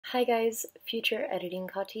Hi guys, future editing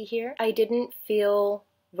Kati here. I didn't feel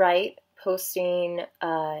right posting,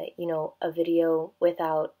 a video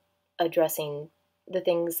without addressing the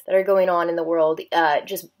things that are going on in the world,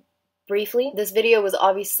 just briefly. This video was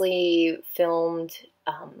obviously filmed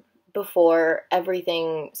before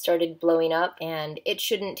everything started blowing up, and it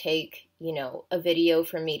shouldn't take, a video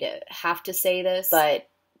for me to have to say this, but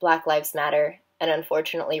Black Lives Matter, and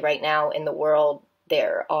unfortunately right now in the world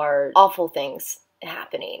there are awful things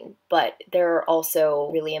happening, but there are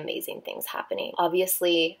also really amazing things happening.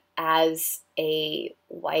 Obviously, as a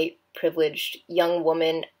white privileged young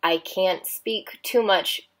woman, I can't speak too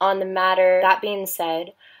much on the matter. That being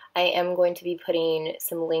said, I am going to be putting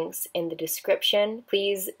some links in the description.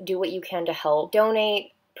 Please do what you can to help.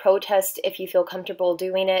 Donate, protest if you feel comfortable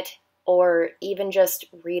doing it, or even just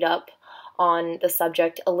read up on the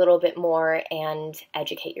subject a little bit more and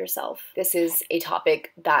educate yourself. This is a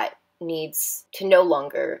topic that needs to no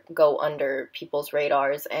longer go under people's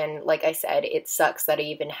radars, and like I said, it sucks that I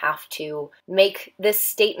even have to make this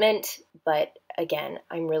statement, but again,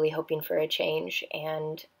 I'm really hoping for a change,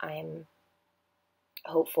 and I'm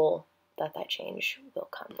hopeful that that change will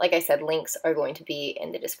come. Like I said, links are going to be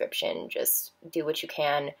in the description. Just do what you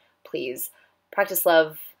can, please. Practice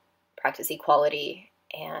love, practice equality,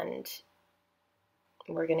 and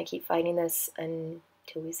we're gonna keep fighting this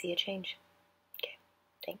until we see a change.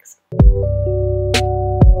 Thanks.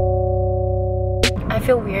 I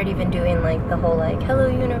feel weird even doing like the whole like, hello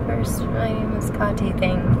universe, my name is Kati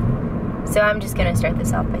thing. So I'm just gonna start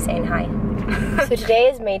this off by saying hi. So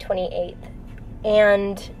today is May 28th,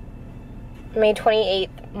 and May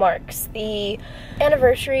 28th marks the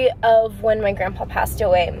anniversary of when my grandpa passed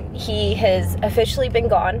away. He has officially been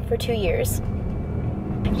gone for 2 years.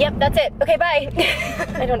 Yep, that's it. Okay, bye.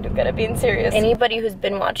 I don't do good at being serious. Anybody who's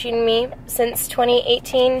been watching me since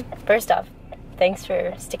 2018, first off, thanks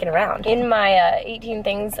for sticking around. In my 18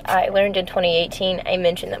 things I learned in 2018, I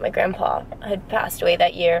mentioned that my grandpa had passed away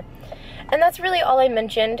that year. And that's really all I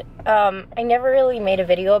mentioned. I never really made a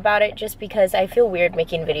video about it just because I feel weird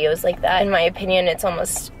making videos like that. In my opinion, it's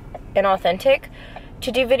almost inauthentic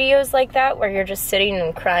to do videos like that where you're just sitting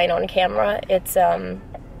and crying on camera. It's, I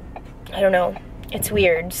don't know. It's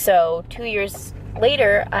weird. So 2 years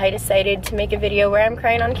later, I decided to make a video where I'm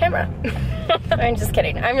crying on camera. I'm just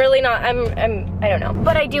kidding. I'm really not. I don't know.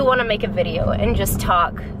 But I do want to make a video and just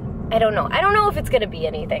talk. I don't know. I don't know if it's going to be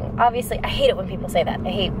anything. Obviously, I hate it when people say that. I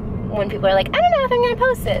hate when people are like, I don't know if I'm going to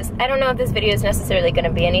post this. I don't know if this video is necessarily going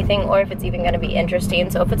to be anything or if it's even going to be interesting.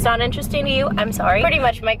 So if it's not interesting to you, I'm sorry. Pretty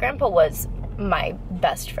much, my grandpa was my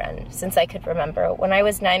best friend since I could remember. When I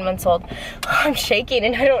was 9 months old, I'm shaking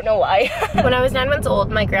and I don't know why. When I was 9 months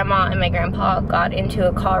old, my grandma and my grandpa got into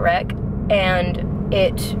a car wreck and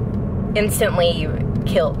it instantly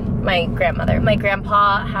killed my grandmother. My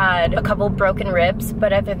grandpa had a couple broken ribs,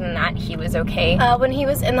 but other than that, he was okay. When he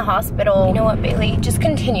was in the hospital, you know what, Bailey? Just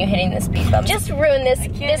continue hitting this speed bump. Just ruin this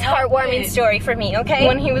heartwarming story for me, okay?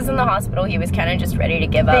 When he was in the hospital, he was kind of just ready to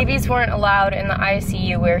give up. Babies weren't allowed in the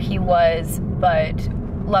ICU where he was, but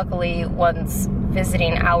luckily, once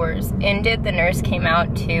visiting hours ended, the nurse came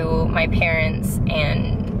out to my parents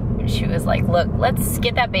and she was like, look, let's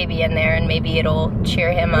get that baby in there and maybe it'll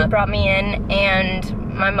cheer him up. Brought me in,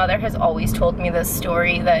 and my mother has always told me this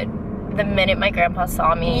story that the minute my grandpa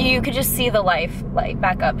saw me, you could just see the life light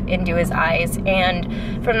back up into his eyes,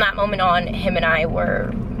 and from that moment on, him and I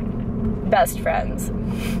were best friends.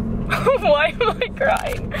 Why am I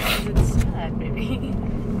crying? It's sad, baby.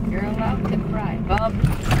 You're allowed to cry, Bob.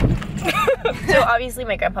 So obviously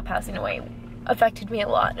my grandpa passing away affected me a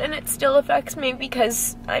lot, and it still affects me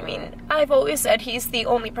because, I mean, I've always said he's the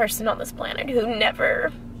only person on this planet who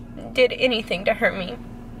never did anything to hurt me,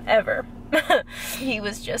 ever. He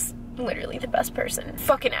was just literally the best person.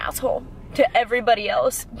 Fucking asshole to everybody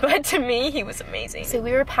else, but to me, he was amazing. So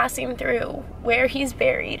we were passing through where he's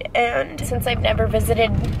buried, and since I've never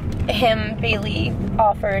visited him, Bailey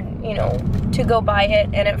offered, to go by it,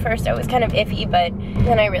 and at first I was kind of iffy, but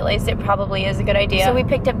then I realized it probably is a good idea. So we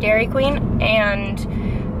picked up Dairy Queen,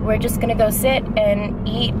 and we're just gonna go sit and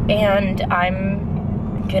eat, and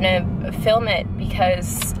I'm gonna film it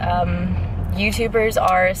because YouTubers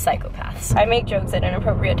are psychopaths. I make jokes at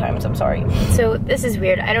inappropriate times, I'm sorry. So this is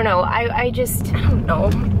weird, I don't know, I don't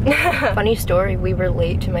know. Funny story, we were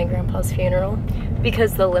late to my grandpa's funeral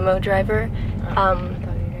because the limo driver,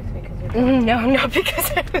 no, not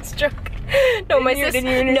because I was drunk. No, my sister.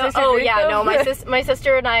 No, oh yeah, no, my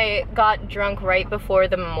sister and I got drunk right before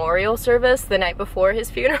the memorial service, the night before his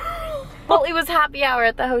funeral. Well, it was happy hour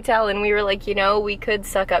at the hotel, and we were like, we could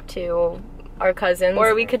suck up to our cousins,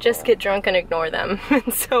 or we could just get drunk and ignore them.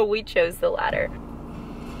 And so we chose the latter.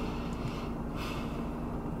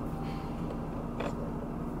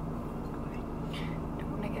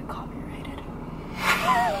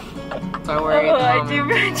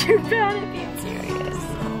 Too bad at being serious.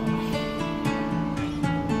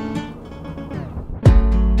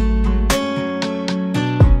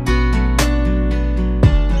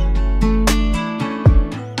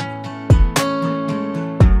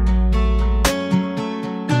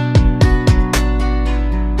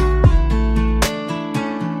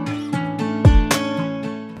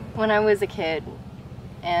 When I was a kid,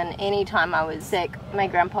 and anytime I was sick, my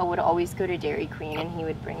grandpa would always go to Dairy Queen and he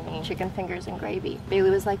would bring me chicken fingers and gravy.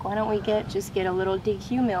 Bailey was like, why don't we just get a little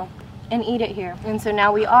DQ meal and eat it here? And so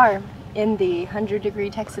now we are in the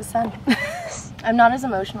 100-degree Texas sun. I'm not as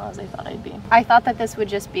emotional as I thought I'd be. I thought that this would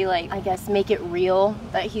just be like, I guess, make it real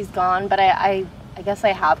that he's gone, but I guess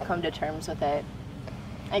I have come to terms with it.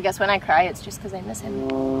 I guess when I cry, it's just because I miss him.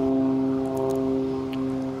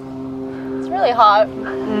 It's really hot.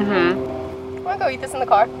 Mm-hmm. Wanna go eat this in the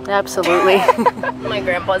car? Absolutely. My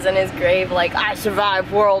grandpa's in his grave like, I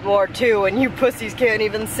survived World War II and you pussies can't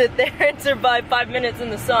even sit there and survive 5 minutes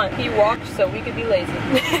in the sun. He walked so we could be lazy.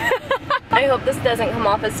 I hope this doesn't come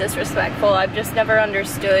off as disrespectful. I've just never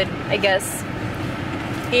understood, I guess,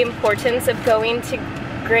 the importance of going to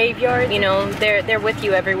graveyards. You know, they're with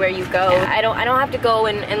you everywhere you go. Yeah. I don't have to go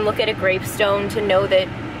and look at a gravestone to know that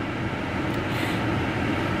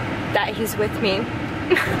he's with me.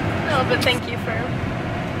 No, but thank you for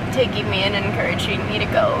taking me in and encouraging me to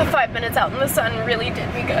go. The 5 minutes out in the sun really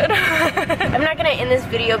did me good. I'm not gonna end this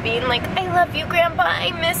video being like, I love you, Grandpa,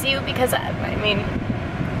 I miss you, because I mean,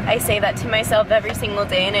 I say that to myself every single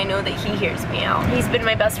day and I know that he hears me out. He's been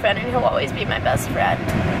my best friend and he'll always be my best friend.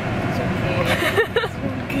 It's okay. It's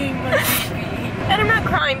okay, my baby. And I'm not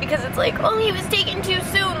crying because it's like, oh, he was taken too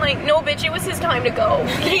soon. Like, no, bitch, it was his time to go.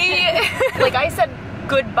 Like, I said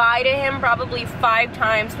goodbye to him probably 5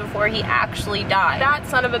 times before he actually died. That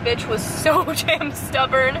son of a bitch was so damn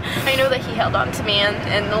stubborn. I know that he held on to me,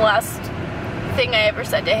 and the last thing I ever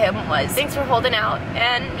said to him was, thanks for holding out,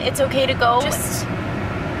 and it's okay to go. Just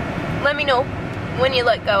let me know when you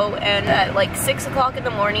let go. And at like 6 o'clock in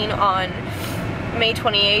the morning on May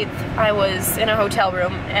 28th, I was in a hotel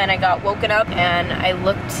room and I got woken up and I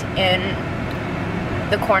looked in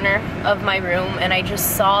the corner of my room and I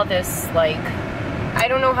just saw this, like, I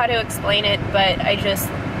don't know how to explain it, but I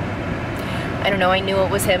don't know, I knew it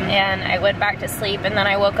was him. And I went back to sleep and then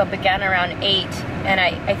I woke up again around 8, and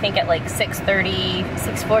I think at like 6:30,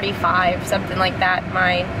 6:45, something like that,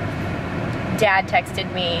 my dad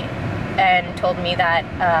texted me and told me that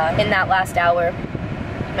in that last hour,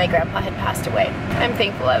 my grandpa had passed away. I'm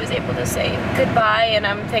thankful I was able to say goodbye, and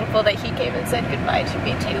I'm thankful that he came and said goodbye to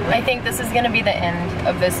me too. I think this is gonna be the end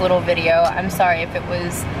of this little video. I'm sorry if it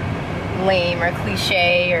was lame or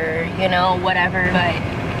cliche or, you know, whatever, but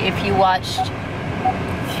if you watched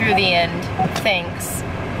through the end, thanks.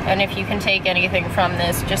 And if you can take anything from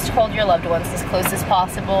this, just hold your loved ones as close as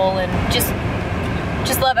possible and just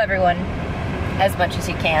love everyone as much as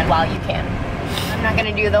you can while you can. I'm not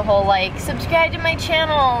gonna do the whole like subscribe to my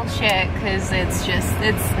channel shit, because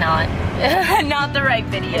it's not not the right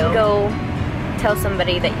video. Go tell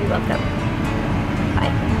somebody that you love them.